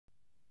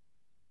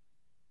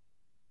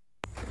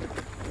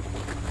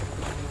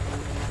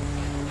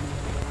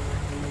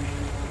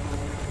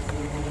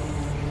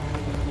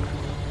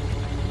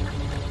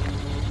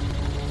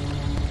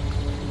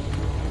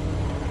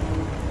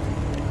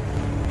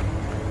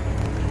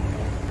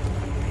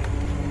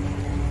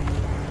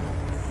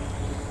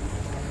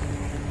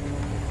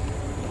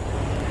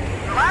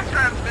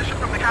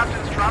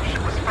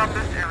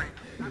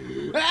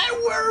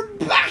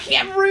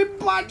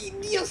everybody,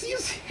 this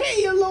is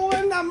Halo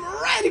and I'm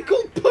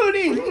Radical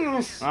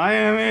Puddings! I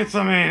am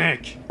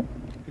Itzamanic!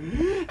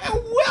 And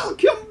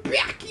welcome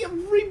back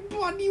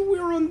everybody,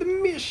 we're on the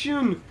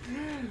mission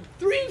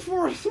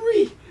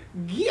 343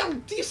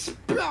 Guilty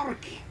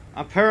Spark!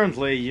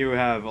 Apparently you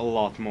have a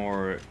lot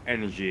more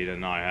energy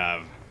than I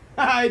have.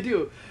 I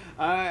do.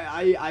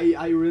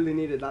 I really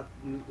needed that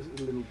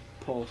little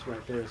pause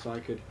right there so I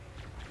could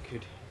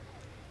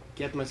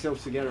get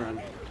myself together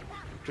and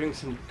drink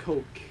some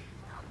Coke.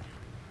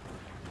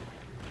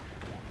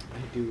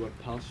 I do a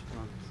pause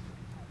plant.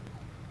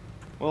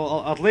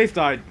 Well, at least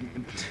I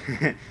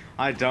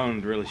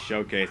don't really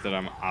showcase that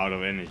I'm out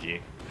of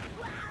energy.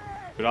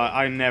 But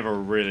I never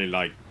really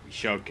like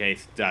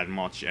showcase that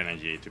much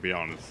energy, to be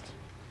honest.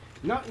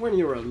 Not when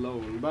you're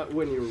alone, but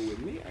when you're with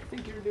me, I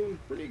think you're doing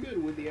pretty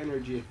good with the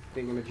energy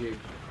thingamajig.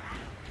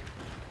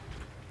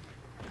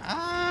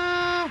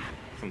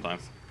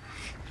 Sometimes.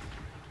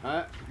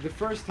 The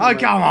first time. Oh,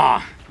 come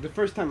on! The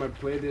first time I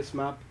played this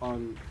map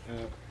on.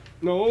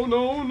 No.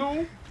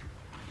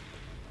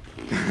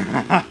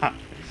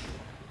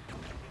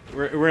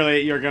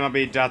 Really, you're gonna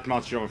be that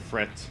much of a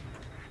threat.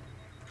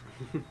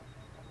 The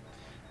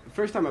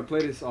first time I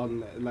played this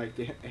on like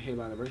the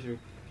Halo anniversary.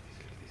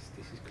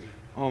 This is great.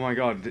 Oh my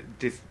god,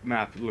 this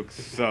map looks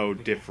so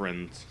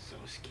different. So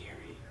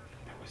scary.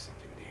 There was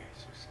something there.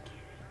 So scary.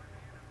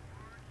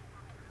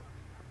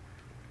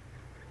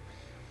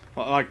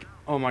 Well, like,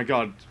 oh my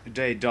god,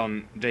 they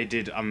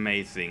did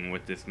amazing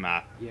with this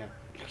map. Yeah.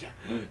 Look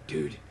at,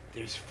 dude.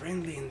 There's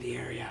friendly in the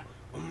area.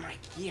 Oh my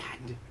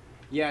god.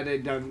 Yeah, they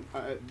done.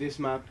 This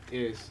map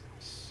is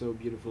so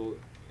beautiful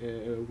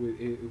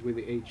with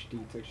the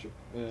HD texture,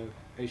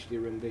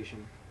 HD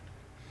rendition.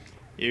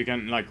 You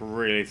can like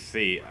really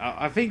see.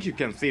 I think you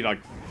can see like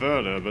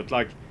further, but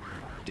like,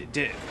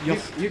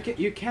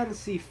 you can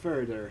see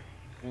further.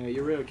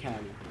 You really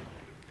can.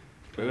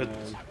 But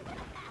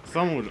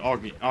some would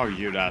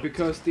argue that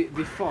because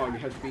the fog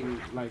has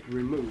been like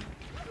removed.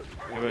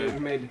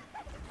 It made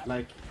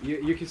like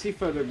you can see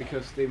further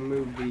because they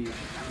moved the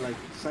like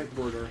sight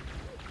border.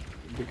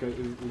 Because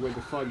where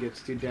the fog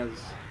gets too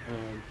dense,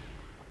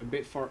 a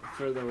bit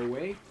further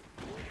away,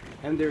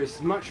 and there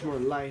is much more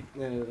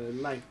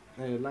lighting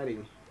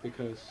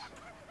because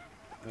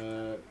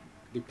the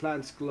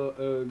plants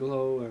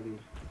glow and.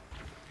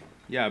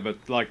 Yeah,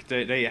 but like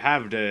they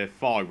have the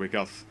fog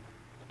because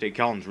they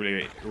can't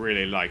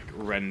really like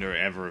render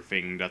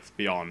everything that's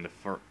beyond the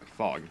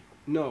fog.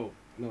 No,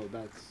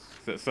 that's.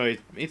 So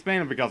it's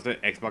mainly because the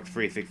Xbox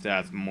 360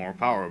 has more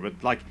power,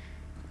 but like.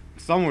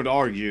 Some would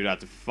argue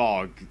that the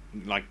fog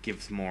like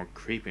gives more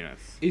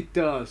creepiness. It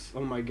does.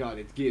 Oh my god,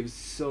 it gives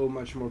so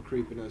much more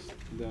creepiness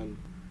than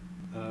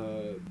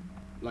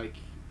like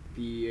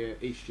the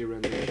HD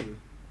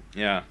rendition.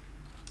 Yeah.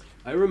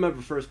 I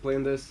remember first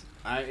playing this.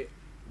 I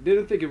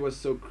didn't think it was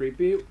so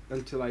creepy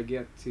until I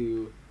get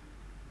to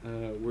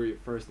where you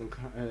first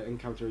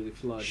encounter the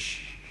flood.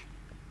 Shh.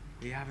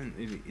 We haven't.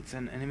 It's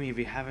an enemy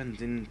we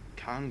haven't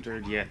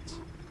encountered yet.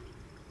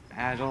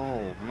 At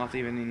all. Not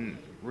even in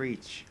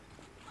reach.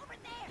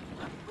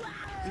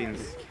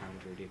 Since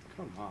encountered it.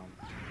 Come on.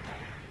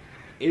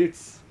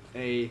 It's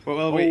a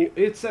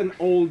it's an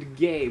old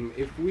game.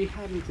 If we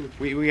hadn't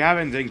we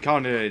haven't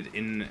encountered it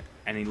in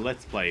any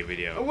Let's Play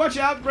video. Oh, watch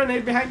out!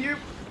 Grenade behind you.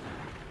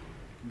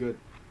 Good.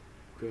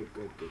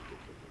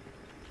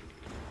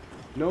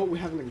 No, we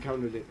haven't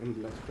encountered it in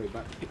the Let's Play.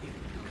 But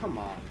come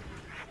on.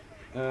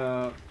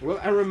 Well,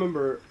 I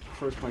remember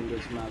first playing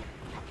this map,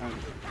 and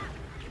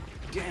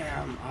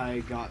damn,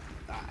 I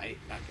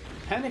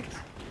panicked.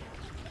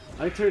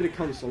 I turned the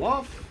console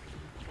off.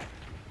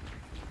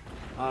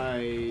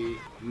 I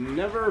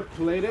never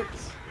played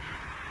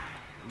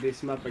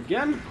this map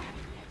again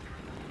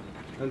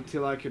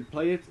until I could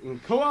play it in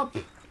co-op.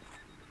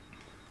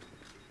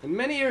 And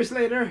many years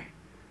later,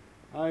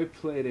 I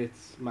played it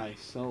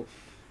myself.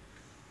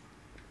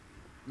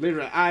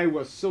 Literally, I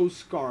was so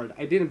scarred.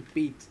 I didn't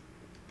beat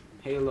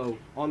Halo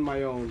on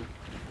my own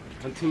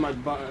until my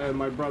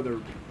brother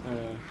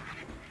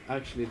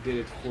actually did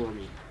it for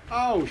me.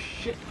 Oh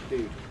shit,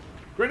 dude.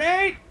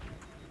 Grenade!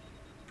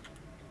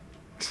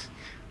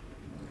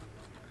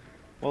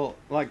 Well,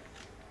 like,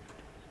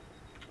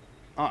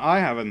 I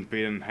haven't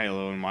beaten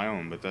Halo on my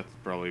own, but that's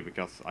probably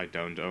because I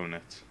don't own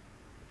it.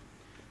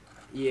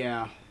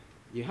 Yeah,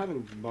 you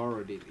haven't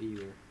borrowed it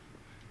either.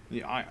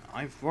 Yeah,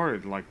 I've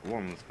borrowed it like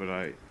once, but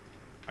I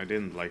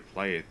didn't like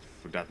play it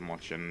for that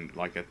much, and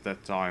like at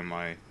that time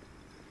I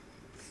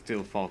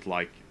still felt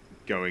like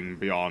going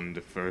beyond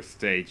the first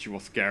stage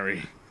was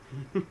scary.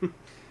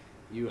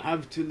 You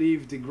have to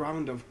leave the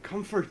ground of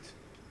comfort,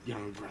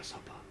 young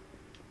grasshopper.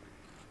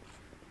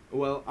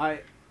 Well,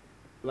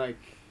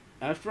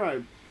 after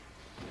I...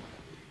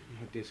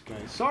 Not this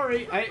guy.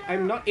 Sorry,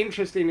 I'm not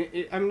interested in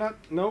it. I'm not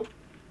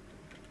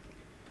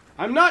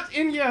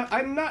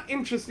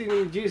interested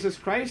in Jesus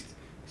Christ,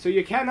 so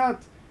you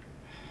cannot...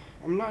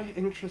 I'm not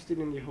interested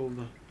in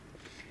Jehovah.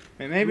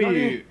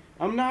 Maybe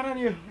I'm not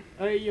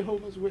a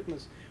Jehovah's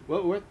Witness.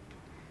 What?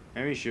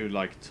 Maybe you should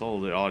like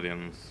tell the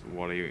audience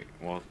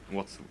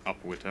what's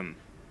up with him.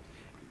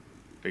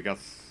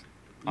 Because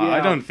I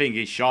Yeah. don't think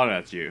he shot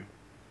at you.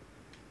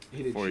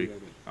 He did For shoot you.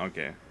 at me.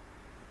 Okay.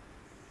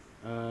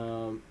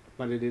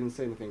 But he didn't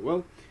say anything.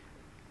 Well,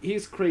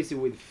 he's crazy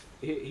with.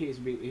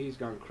 He's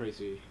gone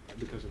crazy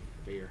because of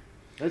fear.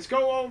 Let's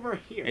go over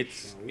here.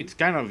 It's shall we?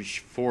 kind of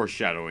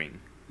foreshadowing.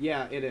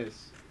 Yeah, it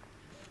is.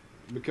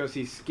 Because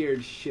he's scared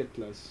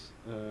shitless,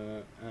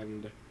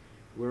 and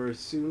we're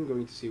soon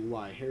going to see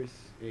why. Here's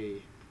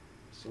a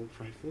assault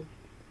rifle.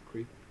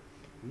 Creep.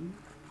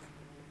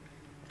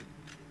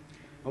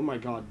 Oh my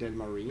god, dead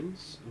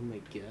Marines. Oh my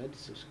god,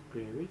 so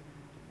scary.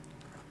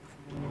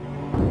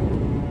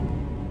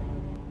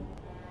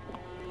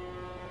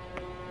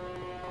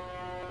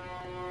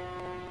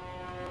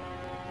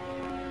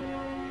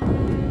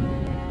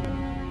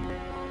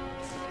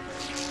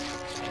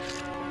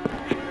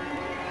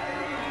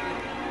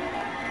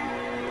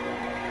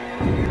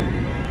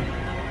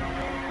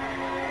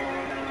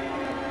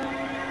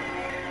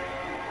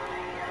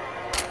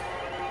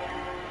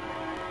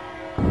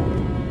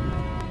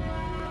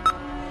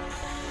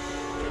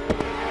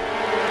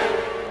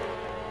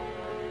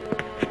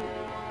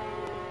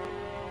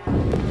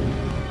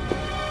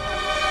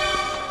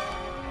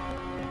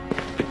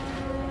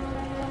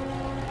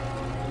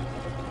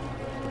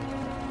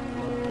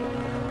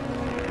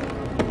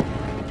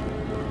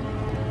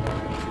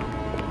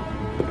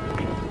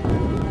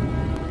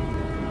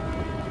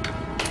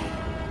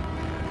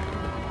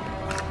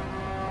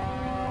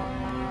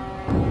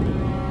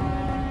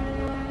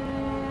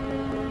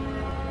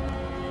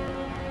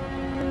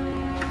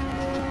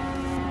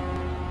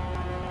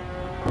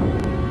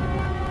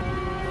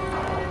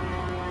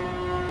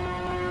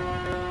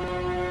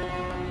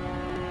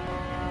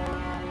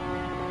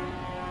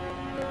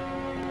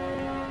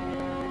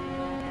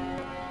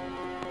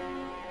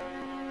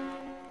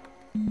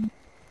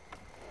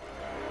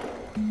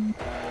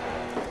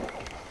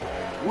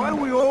 Why do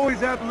we always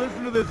have to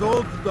listen to this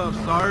old stuff,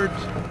 Sarge?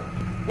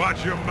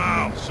 Watch your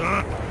mouth,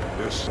 son.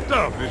 This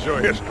stuff is your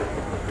history.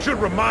 It should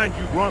remind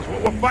you once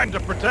what we're fighting to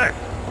protect.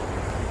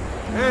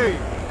 Hey,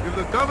 if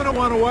the Covenant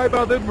want to wipe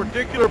out this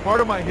particular part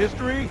of my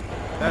history,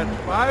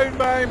 that's fine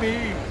by me.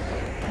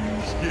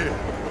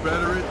 Yeah,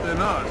 better it than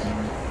us.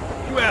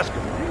 You ask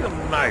them real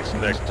nice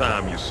next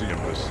time you see them,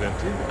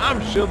 Vicente.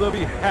 I'm sure they'll be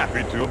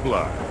happy to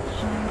oblige.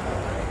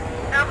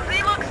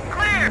 LZ looks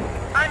clear.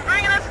 I'm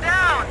bringing us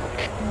down.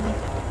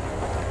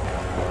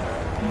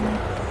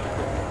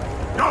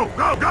 Go,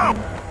 go, go!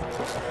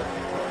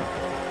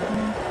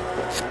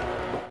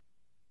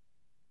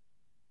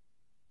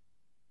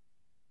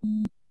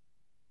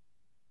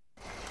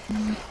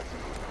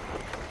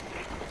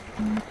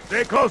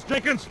 Stay close,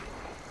 Jenkins.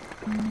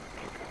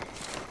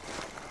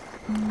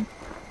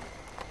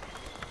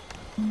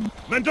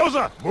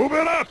 Mendoza, move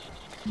it up!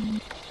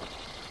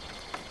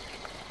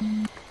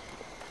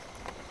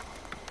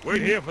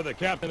 Wait here for the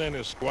captain and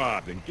his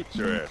squad, then get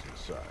your ass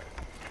inside.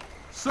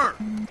 Sir!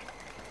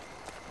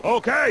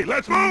 Okay,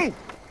 let's move!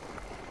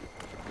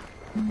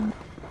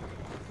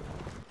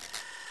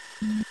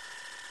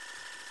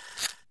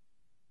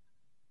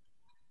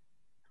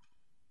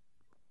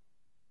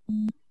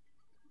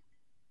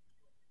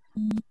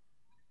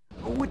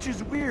 Which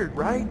is weird,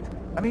 right?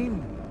 I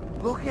mean,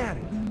 look at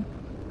it.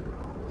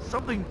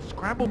 Something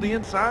scrambled the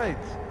insides.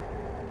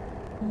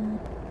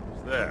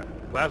 What's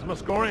that? Plasma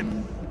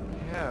scoring?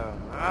 Yeah,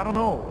 I don't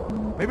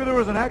know. Maybe there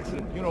was an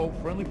accident, you know,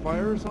 friendly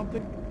fire or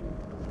something?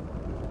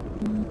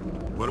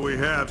 What do we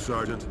have,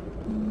 Sergeant?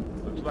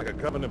 Looks like a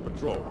Covenant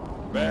patrol.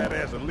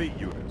 Badass elite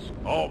units.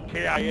 All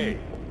KIA.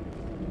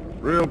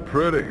 Real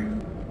pretty.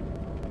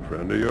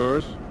 Friend of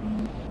yours?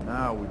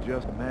 Nah, we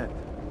just met.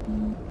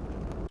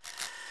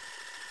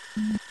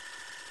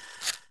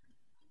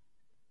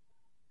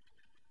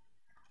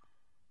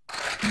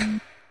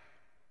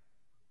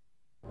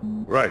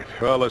 Right,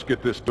 well, let's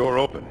get this door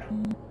open.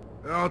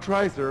 I'll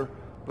try, sir.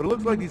 But it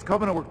looks like these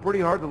Covenant worked pretty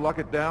hard to lock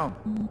it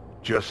down.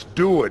 Just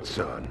do it,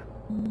 son.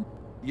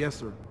 Yes,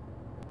 sir.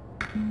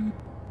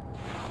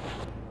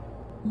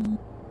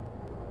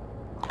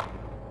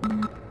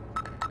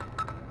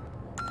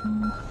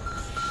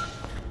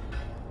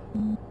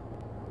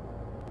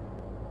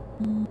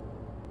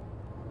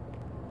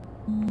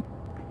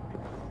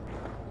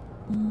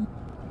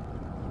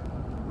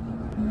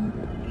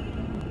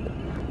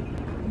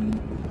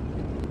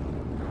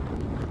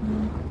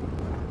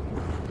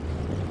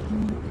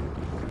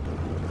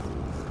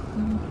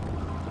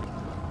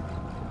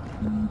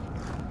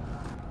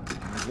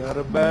 Got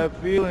a bad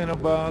feeling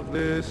about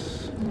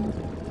this.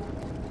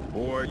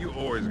 Boy, you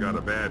always got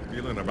a bad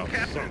feeling about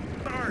something.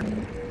 Sarge,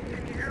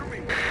 can you hear me?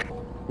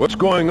 What's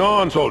going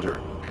on,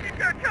 soldier? We've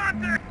got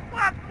contact.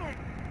 Lots of them.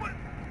 But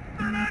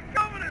they're not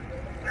Covenant.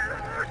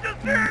 They're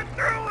just tearing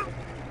through us.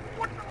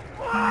 What the?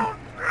 Oh,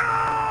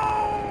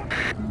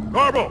 no!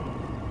 Corporal,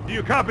 do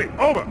you copy?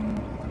 Over.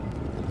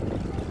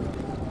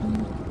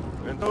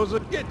 Mendoza,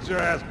 get your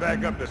ass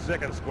back up to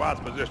second squad's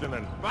position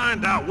and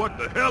find out what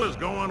the hell is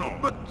going on.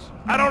 But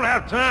I don't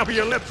have time for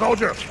your lip,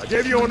 soldier. I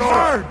gave you an order.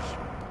 Sarge!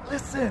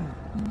 Listen!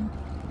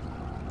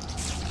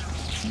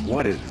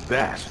 What is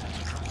that?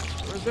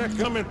 Where's that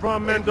coming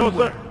from,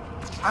 Mendoza?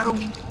 I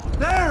don't...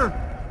 There!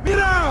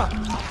 Mira!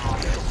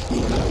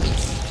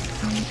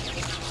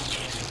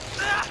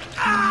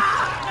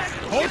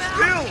 Hold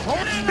still!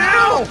 Hold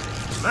still!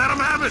 Let him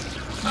have it!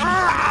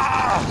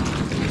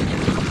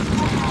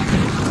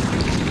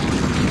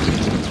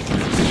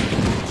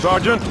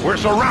 Sergeant, we're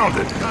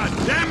surrounded! God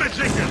damn it,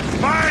 Jenkins!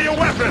 Fire your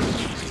weapons!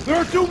 There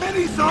are too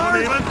many, Don't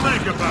Sarge! even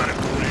think about it,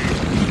 please!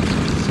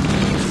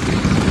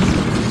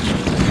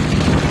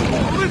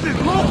 Oh, this is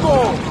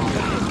local!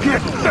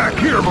 Get back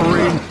here,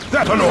 Marine!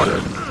 That's an order!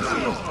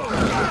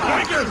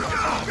 Jenkins!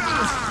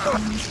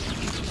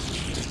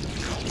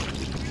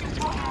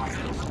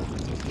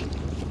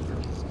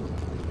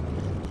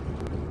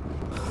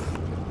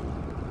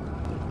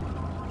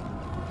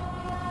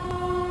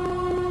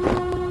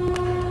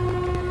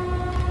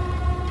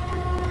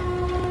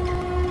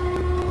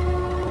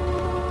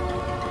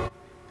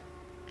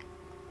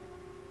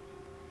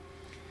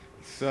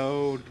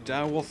 So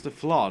that was the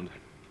flood.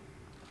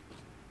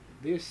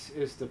 This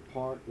is the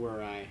part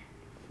where I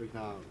freaked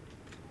out.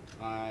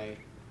 I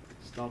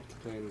stopped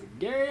playing the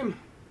game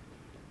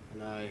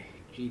and I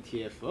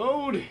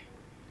GTFO'd.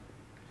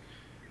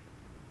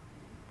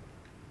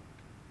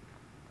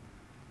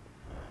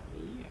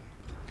 Yeah.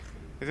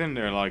 Isn't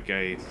there like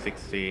a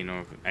 16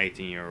 or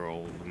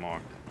 18-year-old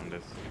mark on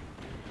this?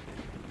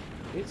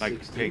 It's Like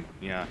 16.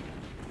 yeah.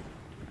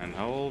 And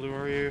how old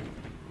were you?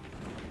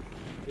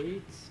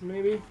 8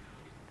 maybe?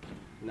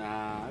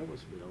 Nah, I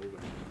was a bit older.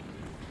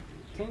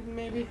 10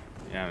 maybe?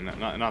 Yeah,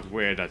 not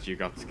weird that you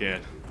got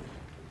scared.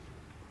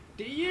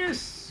 Do you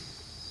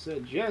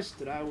suggest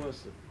that I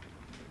was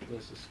a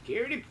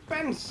scaredy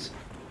pants?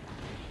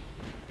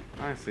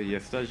 I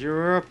suggest that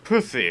you're a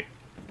pussy.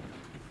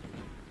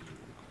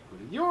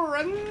 You're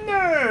a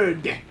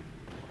nerd!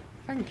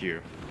 Thank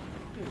you.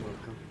 You're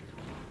welcome.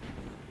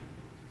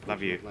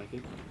 Love you. Like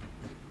it.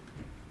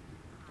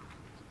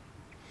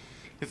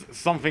 It's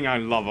something I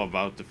love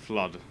about the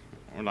flood,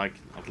 or like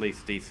at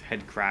least these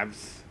head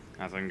crabs,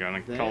 as I'm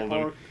gonna They call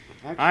them.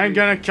 are I'm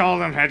gonna call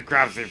them head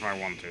crabs if I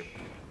want to.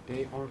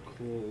 They are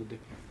called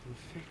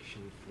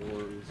infection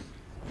forms.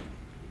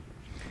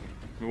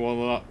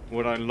 Well,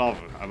 what I love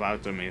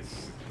about them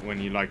is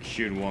when you like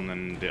shoot one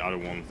and the other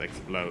ones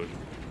explode.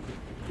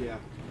 Yeah.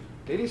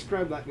 They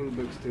describe that in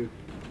books too.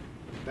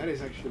 That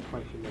is actually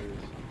quite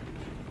hilarious.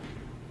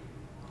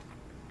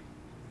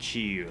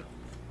 Chill.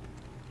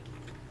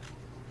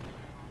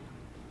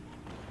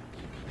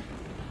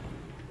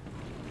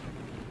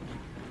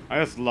 I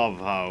just love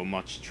how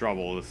much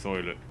trouble the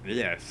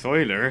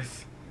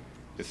Soilers,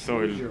 the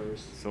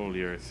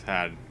soldiers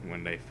had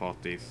when they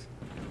fought these,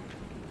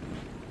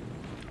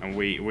 and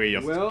we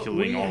just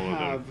killing all of them. We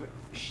have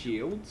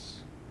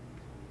shields.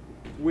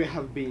 We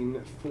have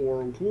been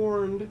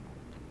forewarned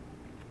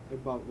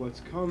about what's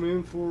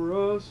coming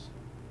for us.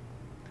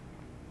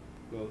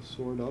 Well,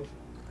 sort of.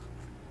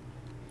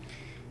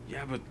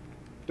 Yeah, but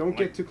Don't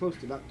get too close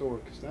to that door,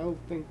 because I'll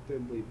think they'll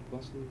be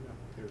busting up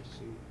there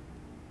soon.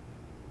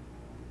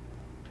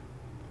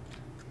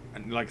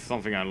 and like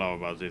something I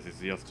love about this is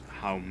just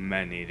how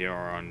many there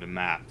are on the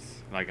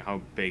maps, like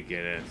how big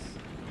it is.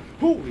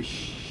 Holy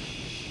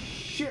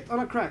shit on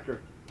a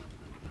cracker!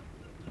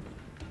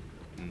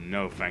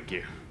 No, thank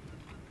you.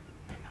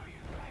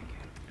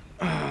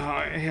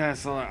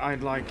 Yes,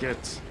 I'd like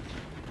it.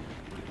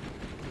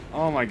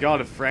 Oh my god,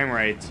 the frame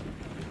rate.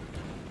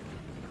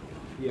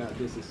 Yeah,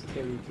 this is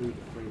tearing through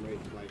the frame rate,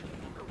 like...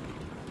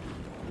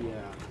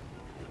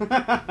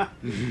 Yeah.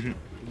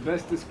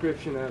 Best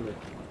description ever.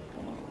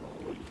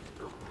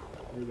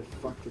 Where the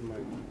fuck did my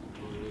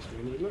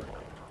menu look?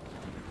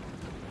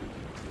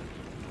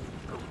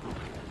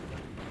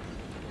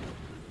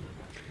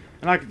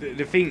 And like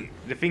the thing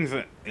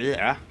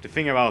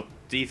about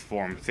these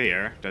forms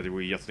here that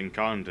we just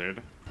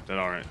encountered, that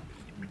are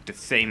the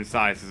same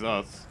size as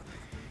us,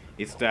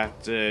 is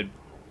that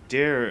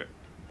they're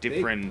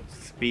different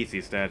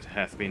species that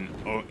has been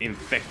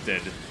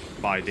infected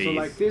by these. So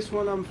like this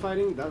one I'm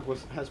fighting, that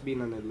has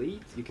been an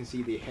elite. You can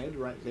see the head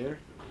right there.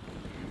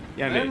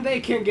 Yeah, And they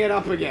can get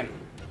up again.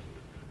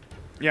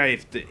 Yeah,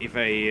 if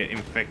a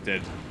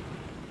infected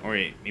or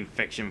a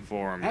infection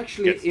form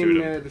Actually, gets to in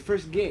them. the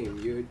first game,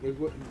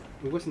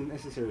 it wasn't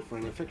necessary for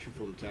an infection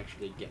form to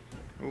actually get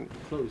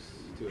close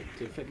to it,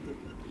 to infect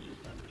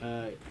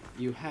it.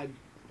 You had,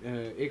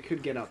 it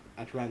could get up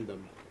at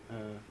random.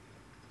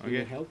 You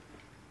need help?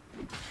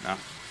 No.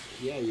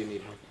 Yeah, you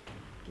need help.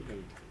 You're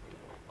gonna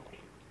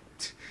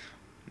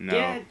No.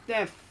 Get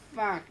the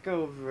fuck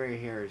over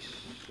here,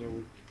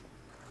 so...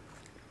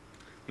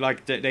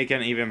 Like they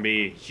can even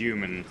be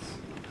humans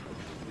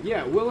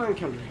Yeah, we'll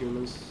encounter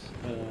humans.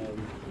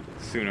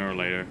 sooner or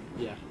later.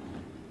 Yeah.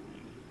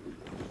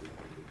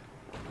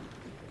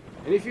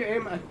 And if you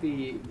aim at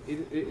the...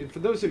 for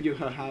those of you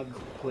who have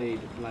played,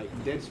 like,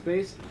 Dead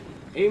Space,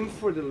 aim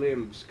for the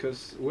limbs,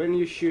 because when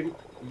you shoot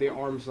the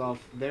arms off,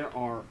 they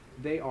are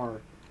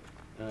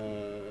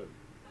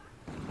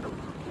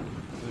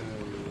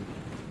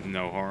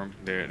No harm.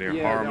 They're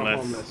yeah, harmless. They're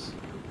harmless.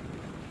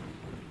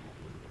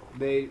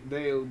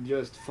 they'll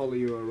just follow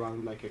you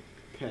around like a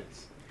pet.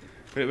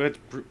 But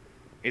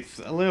it's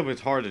a little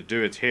bit hard to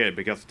do it here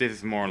because this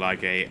is more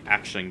like a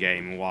action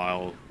game,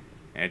 while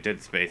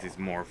Dead Space is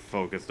more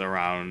focused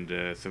around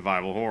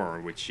survival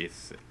horror, which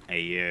is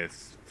a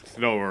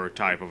slower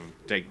type of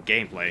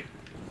gameplay.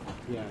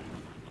 Yeah.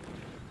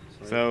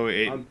 So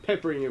I'm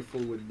peppering you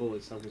full with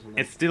bullets.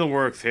 It still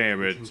works here,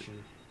 but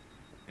attention.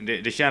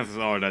 the chances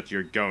are that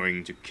you're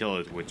going to kill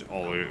it with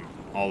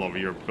all of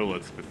your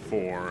bullets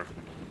before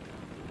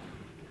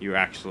you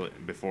actually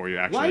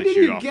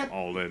shoot off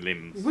all the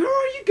limbs. Where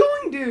are you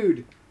going,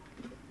 dude?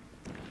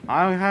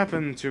 I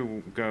happened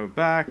to go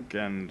back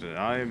and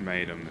I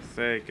made a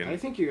mistake. And I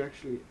think you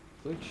actually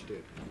glitched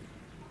it.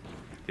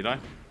 did I?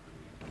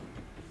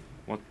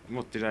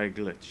 What did I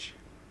glitch?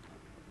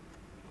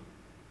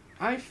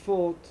 I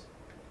fought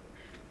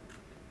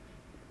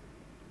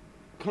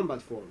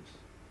combat forms.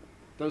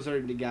 Those are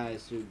the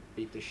guys who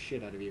beat the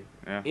shit out of you.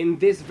 Yeah. In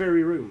this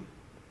very room.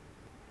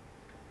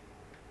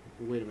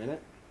 Wait a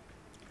minute.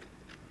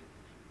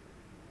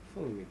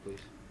 Follow me, please.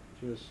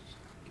 Just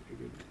give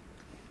a good...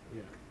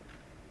 Yeah.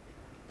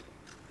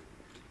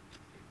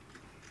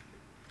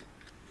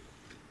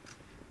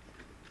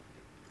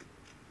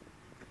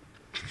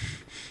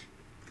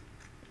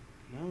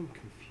 Now I'm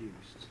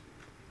confused.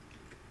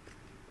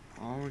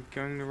 Are we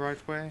going the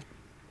right way?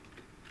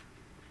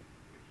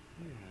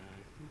 Yeah,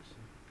 I think so.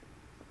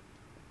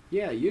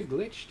 Yeah, you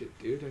glitched it,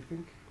 dude, I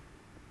think.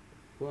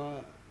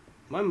 Well,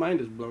 my mind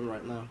is blown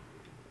right now.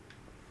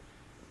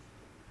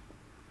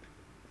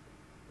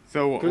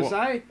 So Because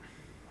I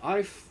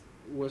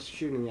was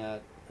shooting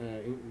at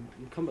in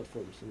combat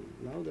forms, and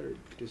now they're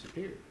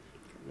disappeared.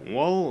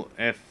 well,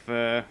 if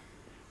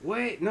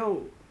Wait,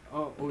 no.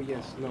 Oh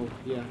yes, no,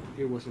 yeah,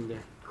 it wasn't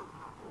there.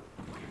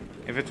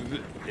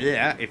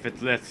 if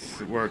it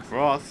lets work for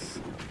us,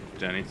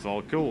 then it's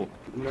all cool.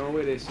 No,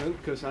 it isn't,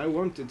 because I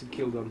wanted to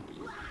kill them.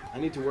 I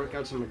need to work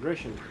out some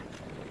aggression.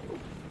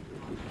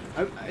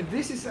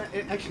 This is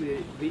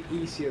actually the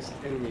easiest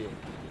enemy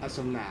as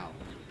of now.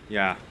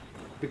 Yeah.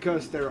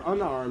 Because they're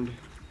unarmed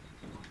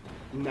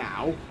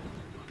now.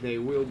 They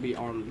will be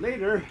armed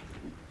later.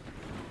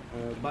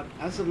 But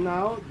as of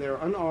now, they're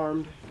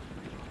unarmed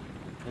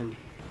and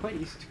quite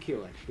easy to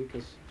kill, actually,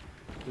 because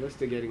unless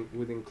they're getting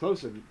within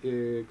close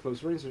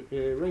range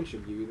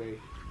of you, they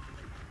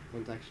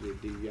won't actually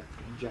do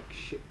jack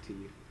shit to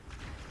you.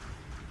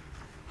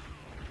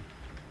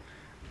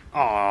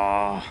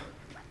 Ah.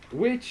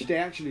 Which they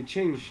actually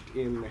changed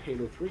in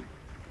Halo 3.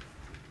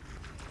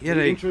 Yeah,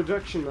 The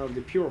introduction of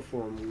the pure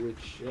form,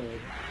 which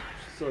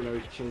sort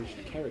of changed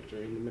the character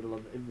in the middle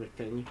of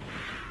everything.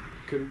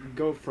 Could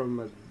go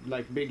from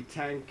a big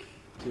tank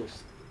to a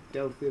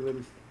stealthy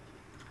little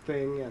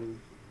thing, and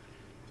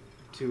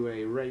to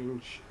a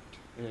ranged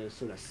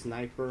sort of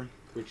sniper,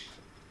 which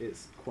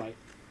is quite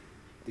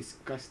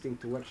disgusting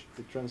to watch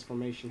the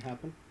transformation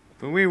happen.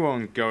 But we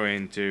won't go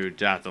into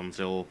that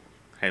until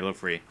Halo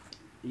 3.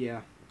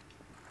 Yeah.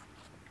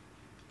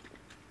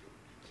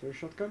 Is there a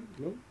shotgun?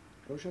 No?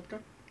 No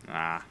shotgun?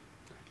 Ah.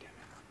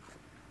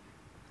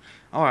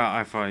 Oh,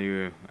 I thought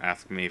you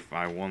asked me if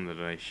I wanted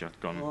a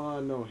shotgun. Oh,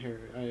 no,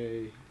 here.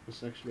 I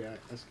was actually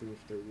asking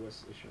if there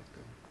was a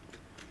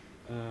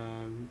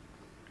shotgun.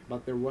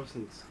 But there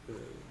wasn't.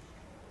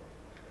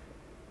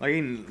 Like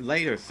in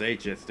later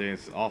stages,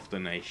 there's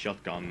often a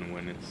shotgun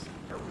when it's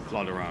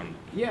flood around.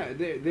 Yeah,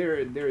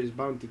 there is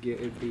bound to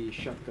be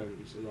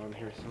shotguns around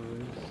here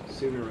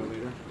sooner or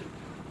later.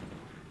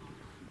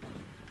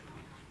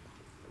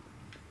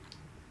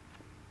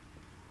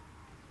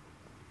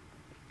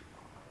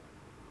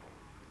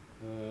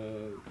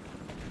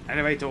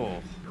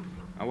 Elevator!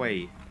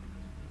 Away!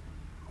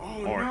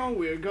 Oh Or- no,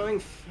 we're going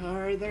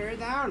further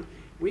down.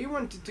 We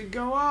wanted to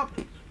go up.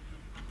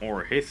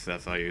 Or hiss,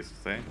 as I used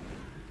to say.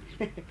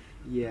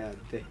 Yeah,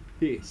 the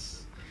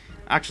hiss.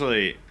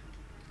 Actually,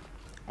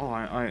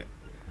 I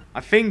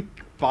think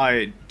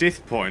by this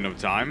point of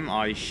time,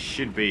 I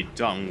should be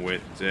done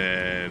with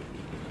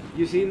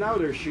You see, now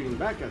they're shooting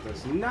back at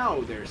us.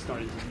 Now they're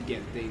starting to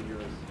get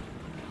dangerous.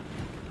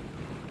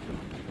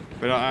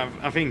 But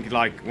I think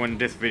like when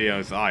this video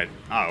is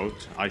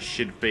out, I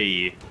should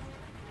be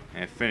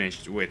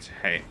finished with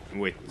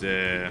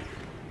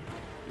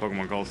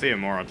Pokemon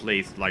Colosseum, or at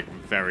least like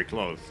very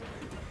close.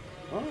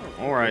 Oh.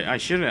 Or I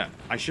should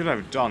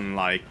have done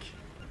like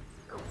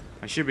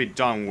I should be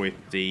done with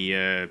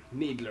the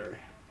Needler.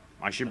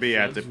 I should be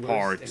at the World's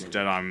part worst enemy.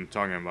 that I'm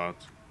talking about.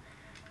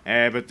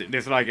 But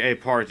there's like a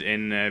part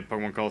in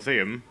Pokemon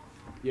Colosseum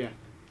Yeah.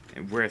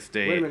 where's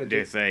Wait a minute,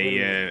 there's wait a a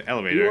minute. Do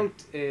elevator. you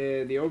want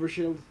the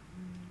overshield?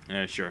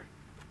 Sure.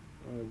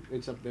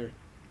 It's up there.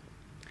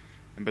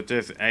 But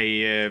there's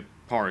a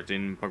part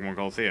in Pokemon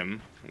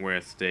Colosseum where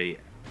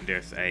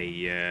there's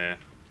a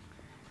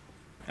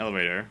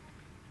elevator,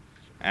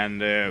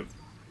 and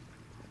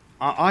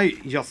I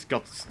just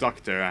got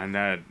stuck there and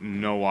had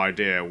no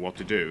idea what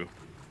to do.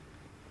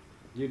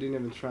 You didn't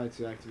even try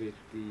to activate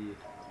the...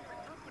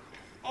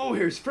 Oh,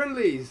 here's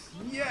friendlies!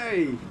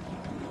 Yay!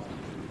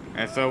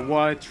 And so what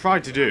I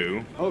tried to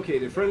do, Okay,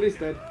 the friendlies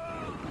dead.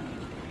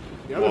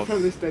 The other was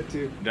friend is dead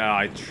too. that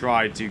I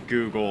tried to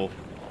Google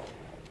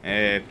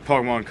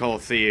Pokemon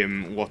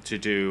Colosseum what to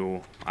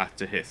do at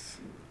the hiss.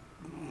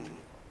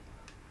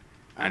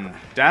 And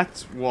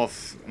that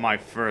was my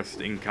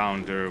first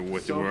encounter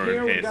with the So word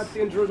here we hiss. got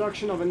the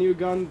introduction of a new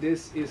gun.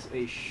 This is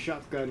a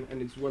shotgun,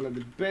 and it's one of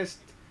the best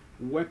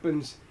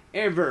weapons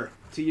ever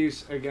to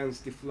use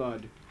against the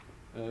Flood.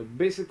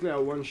 Basically a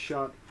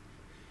one-shot.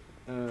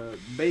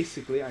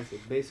 Basically, I say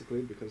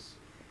basically because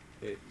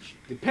it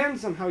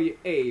depends on how you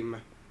aim.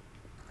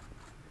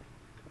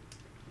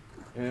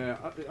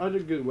 Other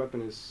good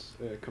weapon is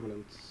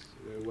Covenant's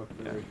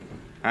weaponry.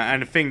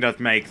 And the thing that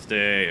makes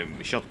the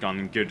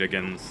shotgun good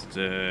against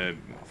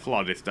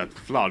Flood is that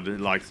Flood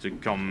likes to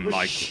come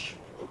like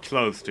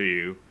close to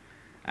you,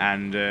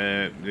 and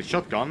the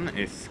shotgun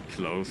is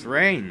close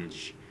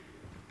range.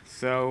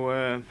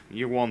 So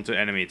you want the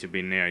enemy to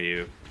be near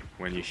you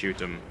when you shoot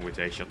them with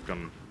a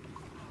shotgun.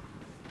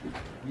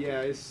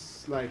 Yeah,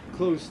 it's like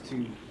close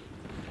to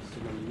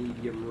sort of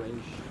medium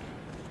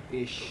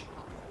range-ish.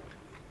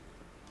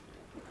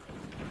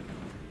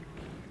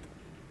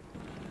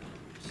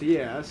 So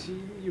yeah, as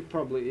you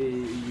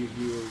probably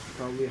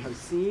have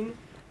seen,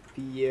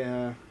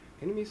 the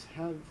enemies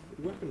have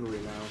weaponry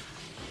now,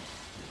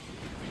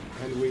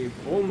 and we've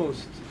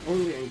almost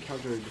only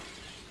encountered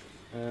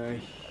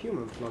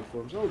human Flood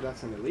forms. Oh,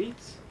 that's an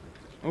elite.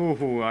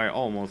 Oh, I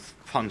almost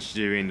punched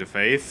you in the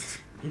face.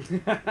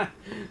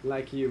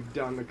 Like you've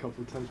done a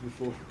couple times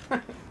before.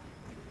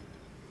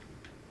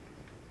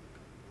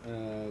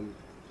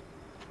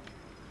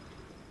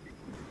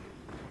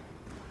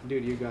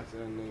 Dude, you got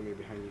an enemy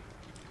behind you.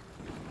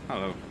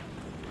 Hello.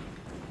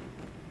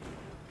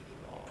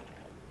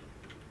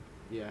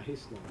 Yeah,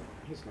 he's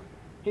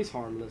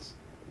harmless.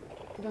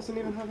 He doesn't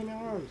even have any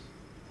arms.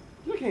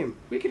 Look at him.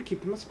 We could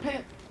keep him as a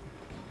pet.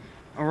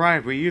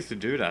 Alright, we used to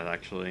do that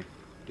actually.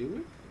 Do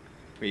we?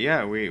 But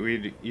yeah,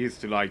 we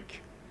used to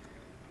like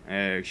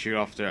shoot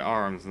off their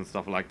arms and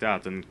stuff like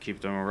that and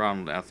keep them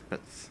around as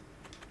pets.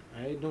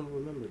 I don't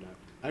remember that.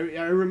 I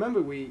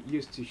remember we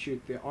used to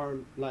shoot the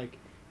arm, like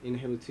in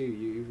Halo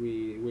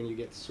 2, when you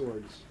get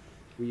swords,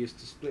 we used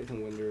to split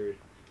them when they're,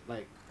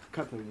 like,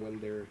 cut them when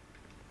they're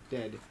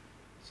dead,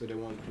 so they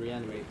won't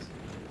reanimate.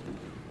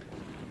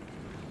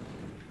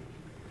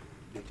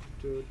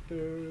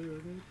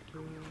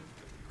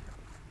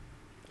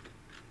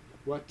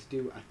 What to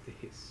do at the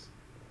hiss?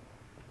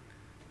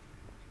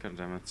 God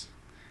damn it.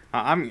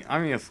 I'm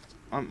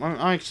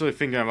actually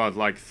thinking about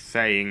like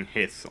saying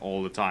hiss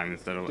all the time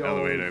instead of Don't.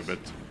 elevator, but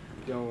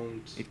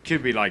Don't. it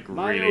could be like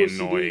My really OCD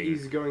annoying.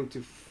 is going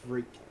to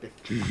freak the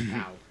fuck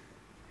out.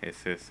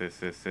 Hiss, hiss, hiss,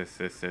 hiss, hiss,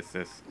 hiss, hiss,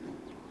 hiss.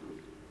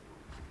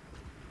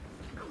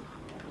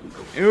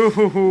 Ooh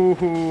hoo hoo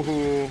hoo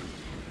hoo.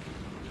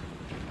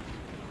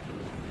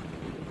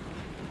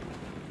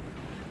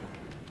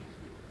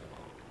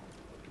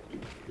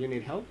 You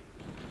need help?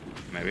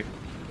 Maybe.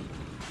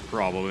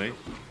 Probably.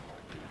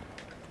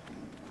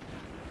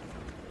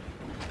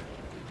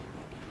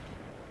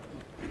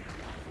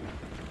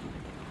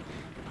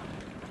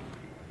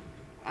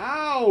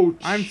 Ouch!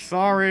 I'm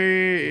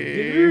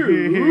sorry.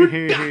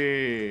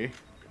 Dude.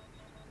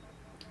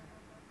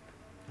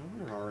 Oh,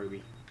 where are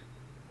we?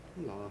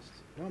 I'm lost.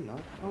 No, I'm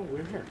not. Oh,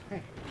 we're here.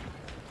 Hey.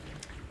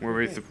 Were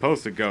we Okay.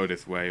 supposed to go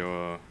this way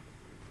or?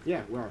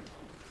 Yeah, we are.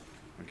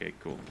 Okay,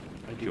 cool.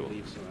 I do Cool.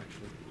 believe so,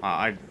 actually.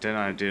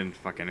 I didn't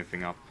fuck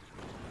anything up.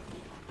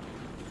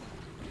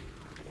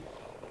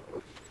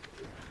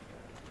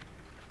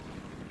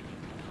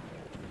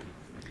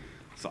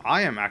 So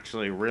I am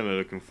actually really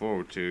looking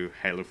forward to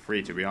Halo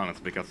 3, to be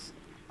honest, because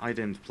I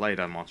didn't play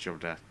that much of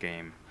that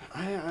game.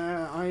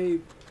 I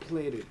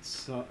played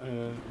it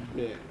a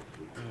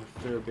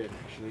fair bit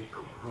actually.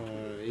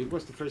 It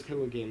was the first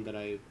Halo game that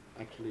I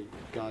actually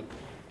got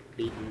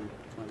beaten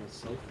by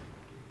myself.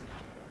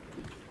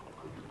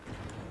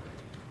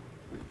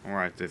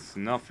 Alright, there's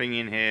nothing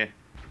in here.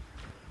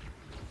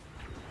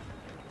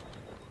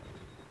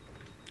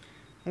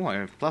 Oh, I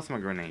have plasma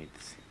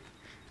grenades.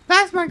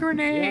 Plasma Yeah,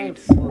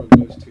 grenades! 4 of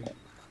those two.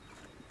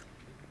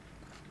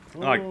 Oh,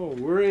 Like-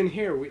 we're in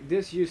here.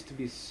 This used to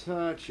be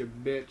such a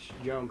bitch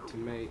jump to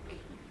make.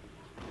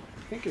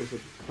 I think there's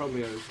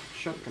probably a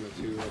shotgun or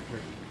two up here.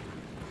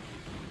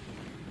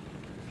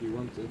 If you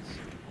want it.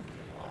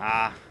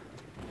 Ah.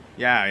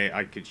 Yeah,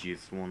 I could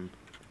use one.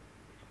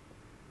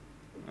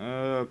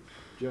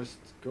 Just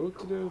go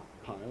to the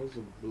piles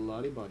of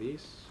bloody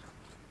bodies.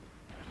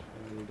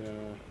 And,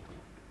 it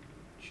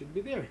should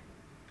be there.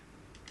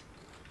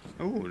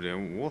 Oh, there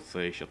was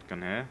a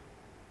shotgun here.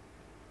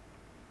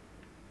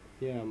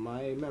 Yeah,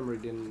 my memory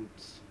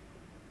didn't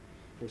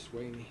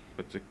persuade me.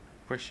 But the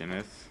question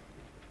is...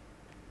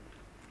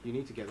 You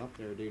need to get up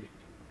there, dude.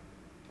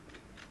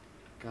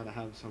 Gotta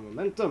have some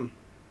momentum.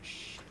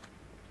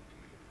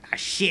 Ah,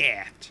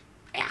 shit!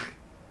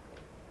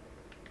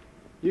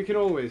 You can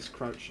always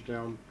crouch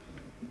down.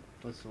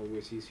 That's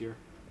always easier.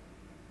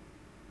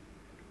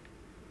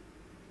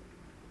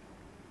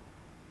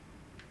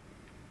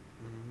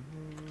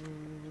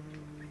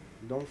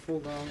 Don't fall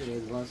down where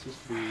the glass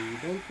used to be.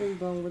 Don't fall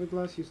down where the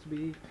glass used to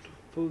be.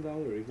 fall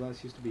down where the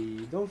glass used to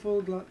be. Don't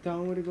fall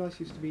down where the glass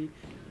used to be.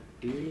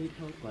 Do you need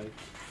help like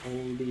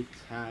all the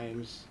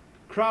times?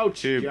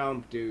 Crouch Tube.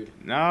 jump, dude.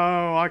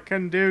 No, I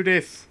can do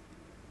this.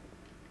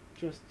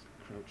 Just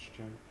crouch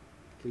jump,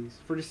 please.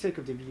 For the sake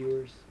of the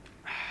viewers.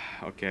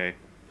 Okay.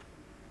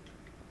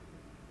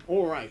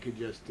 Or I could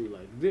just do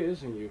like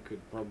this and you could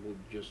probably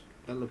just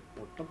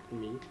teleport up to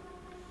me.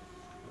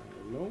 I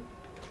don't know.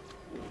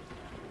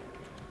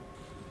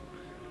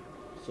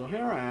 So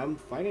here I am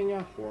fighting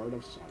a horde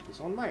of zombies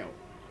on my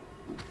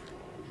own.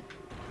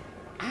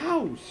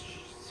 Ow!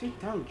 Sit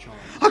down, Charles.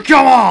 Oh,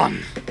 come on!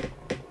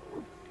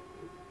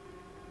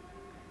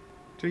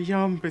 The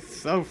jump is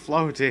so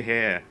floaty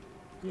here.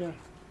 Yeah.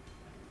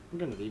 I'm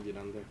gonna leave you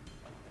down there.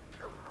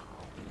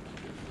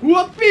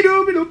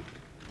 Whoopie-doobie-doop!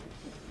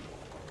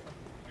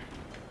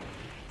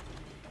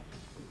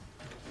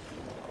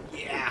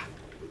 Yeah!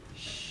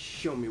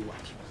 Show me what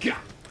you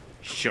got!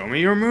 Show me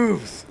your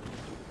moves.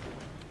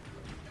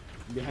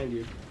 Behind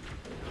you.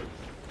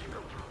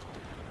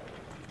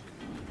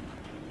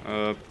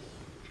 Oh,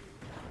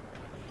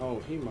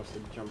 he must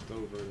have jumped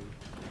over him.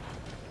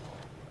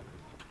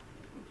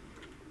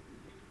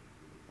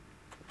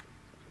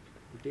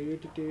 I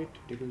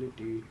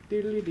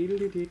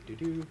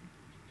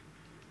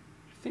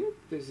think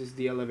this is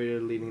the elevator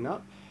leading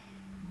up.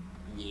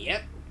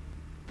 Yep.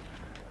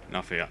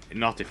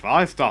 Not if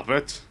I stop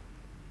it.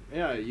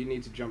 Yeah, you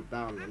need to jump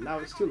down, and now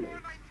it's too late.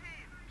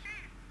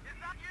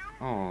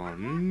 Oh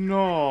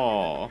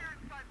no.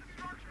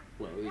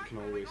 Well, you can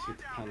always hit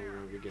the panel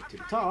when we get to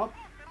the top.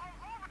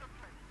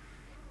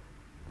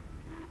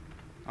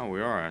 Oh,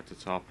 we are at the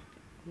top.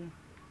 Yeah.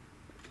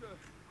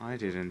 I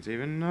didn't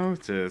even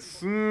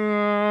notice.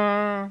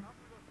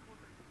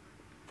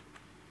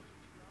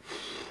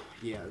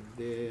 Yeah,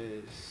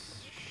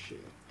 this shit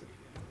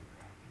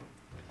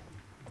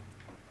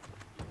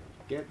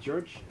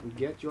again.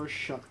 Get your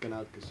shotgun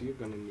out, because you're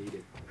gonna need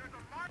it.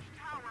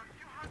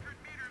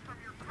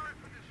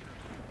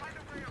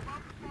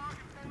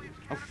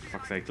 Oh, for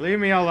fuck's sake, leave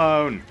me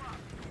alone.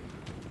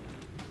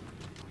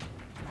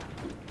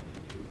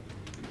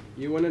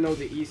 You wanna know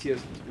the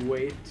easiest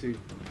way to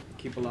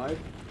keep alive?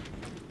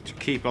 To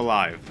keep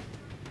alive.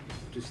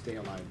 To stay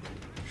alive.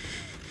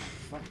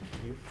 Fuck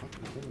you,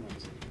 fucking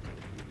villainize.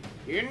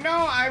 You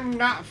know I'm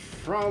not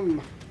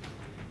from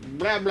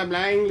blah blah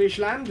blah English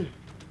land.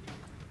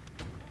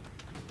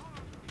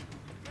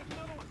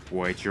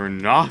 Wait, you're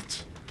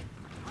not?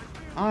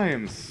 I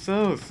am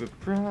so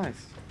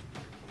surprised.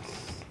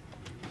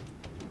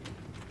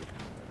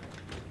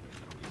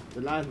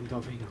 The land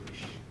of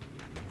English.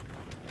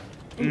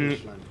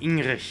 English land.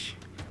 English.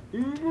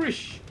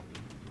 English.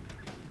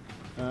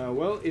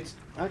 Well, it's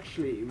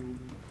actually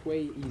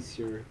way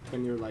easier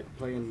when you're like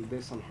playing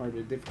this on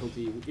harder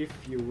difficulty if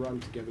you run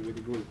together with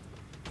a group.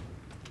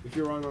 If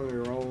you run on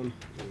your own,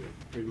 then you're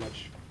pretty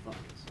much fucked.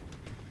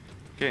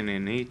 Okay,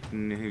 neat.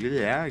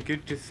 Yeah,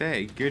 good to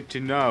say. Good to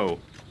know.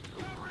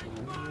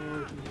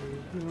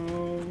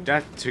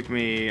 That took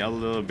me a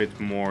little bit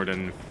more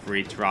than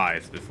 3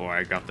 tries before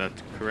I got that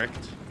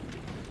correct.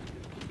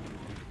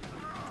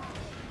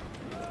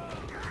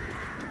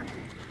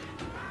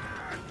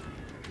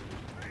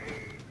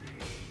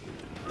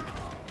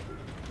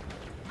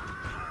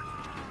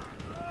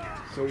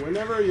 So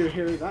whenever you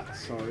hear that,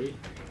 sorry,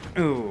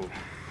 Ooh.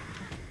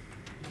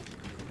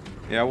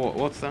 Yeah,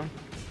 what's that?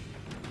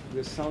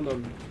 the sound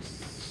of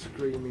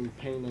screaming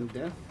pain and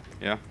death,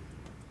 Yeah.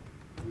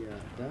 yeah,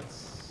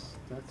 that's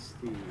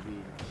the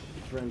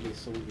friendly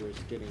soldiers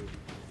getting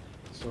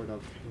sort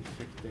of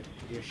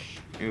infected-ish.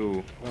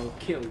 Ooh. Well,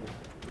 killed,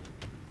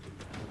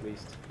 at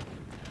least.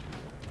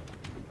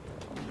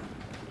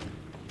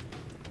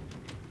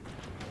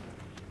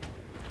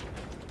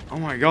 Oh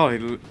my god,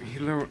 he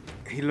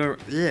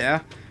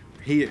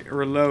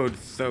reloads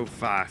so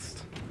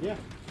fast. Yeah,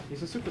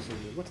 he's a super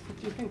soldier. What the fuck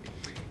do you think?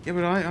 Yeah,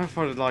 but I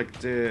thought like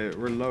the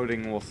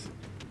reloading was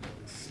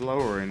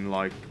slower in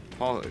like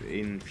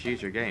in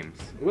future games.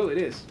 Well, it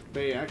is.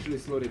 They actually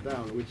slowed it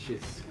down, which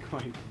is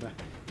quite bad.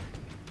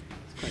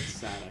 It's quite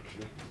sad,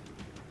 actually.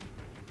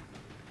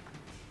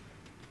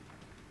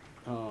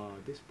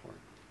 This part.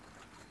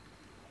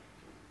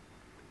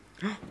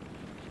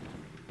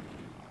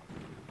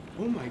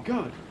 Oh my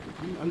god!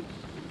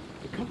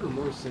 A couple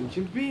more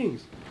sentient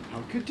beings!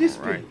 How could this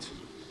be? Right.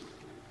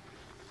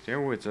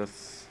 They're with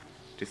us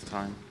this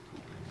time.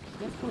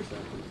 Yeah, of course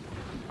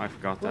I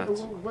forgot that.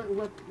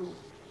 What?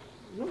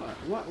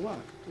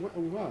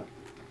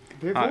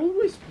 They've I-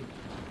 always been.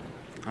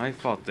 I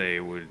thought they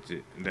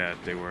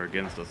were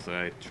against us, so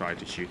I tried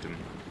to shoot them.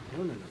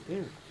 No,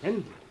 they're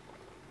friendly.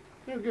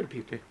 They're good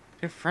people.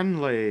 They're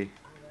friendly.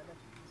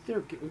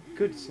 They're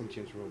good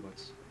sentient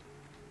robots.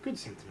 Good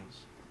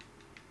sentinels.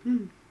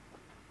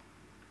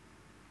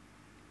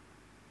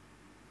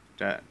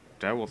 That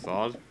was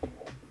odd.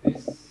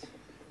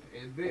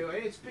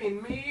 It's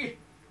been me.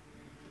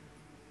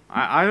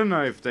 I don't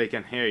know if they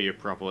can hear you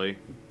properly.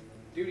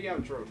 Do the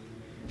outro.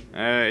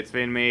 It's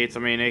been me, it's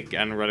Nick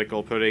and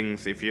Radical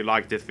Puddings. If you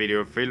like this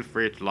video, feel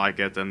free to like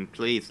it and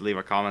please leave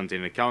a comment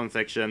in the comment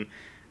section.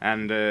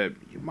 and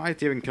you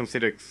might even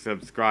consider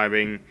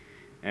subscribing.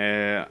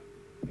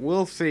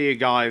 We'll see you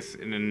guys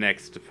in the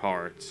next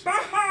part.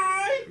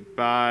 Bye!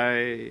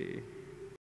 Bye.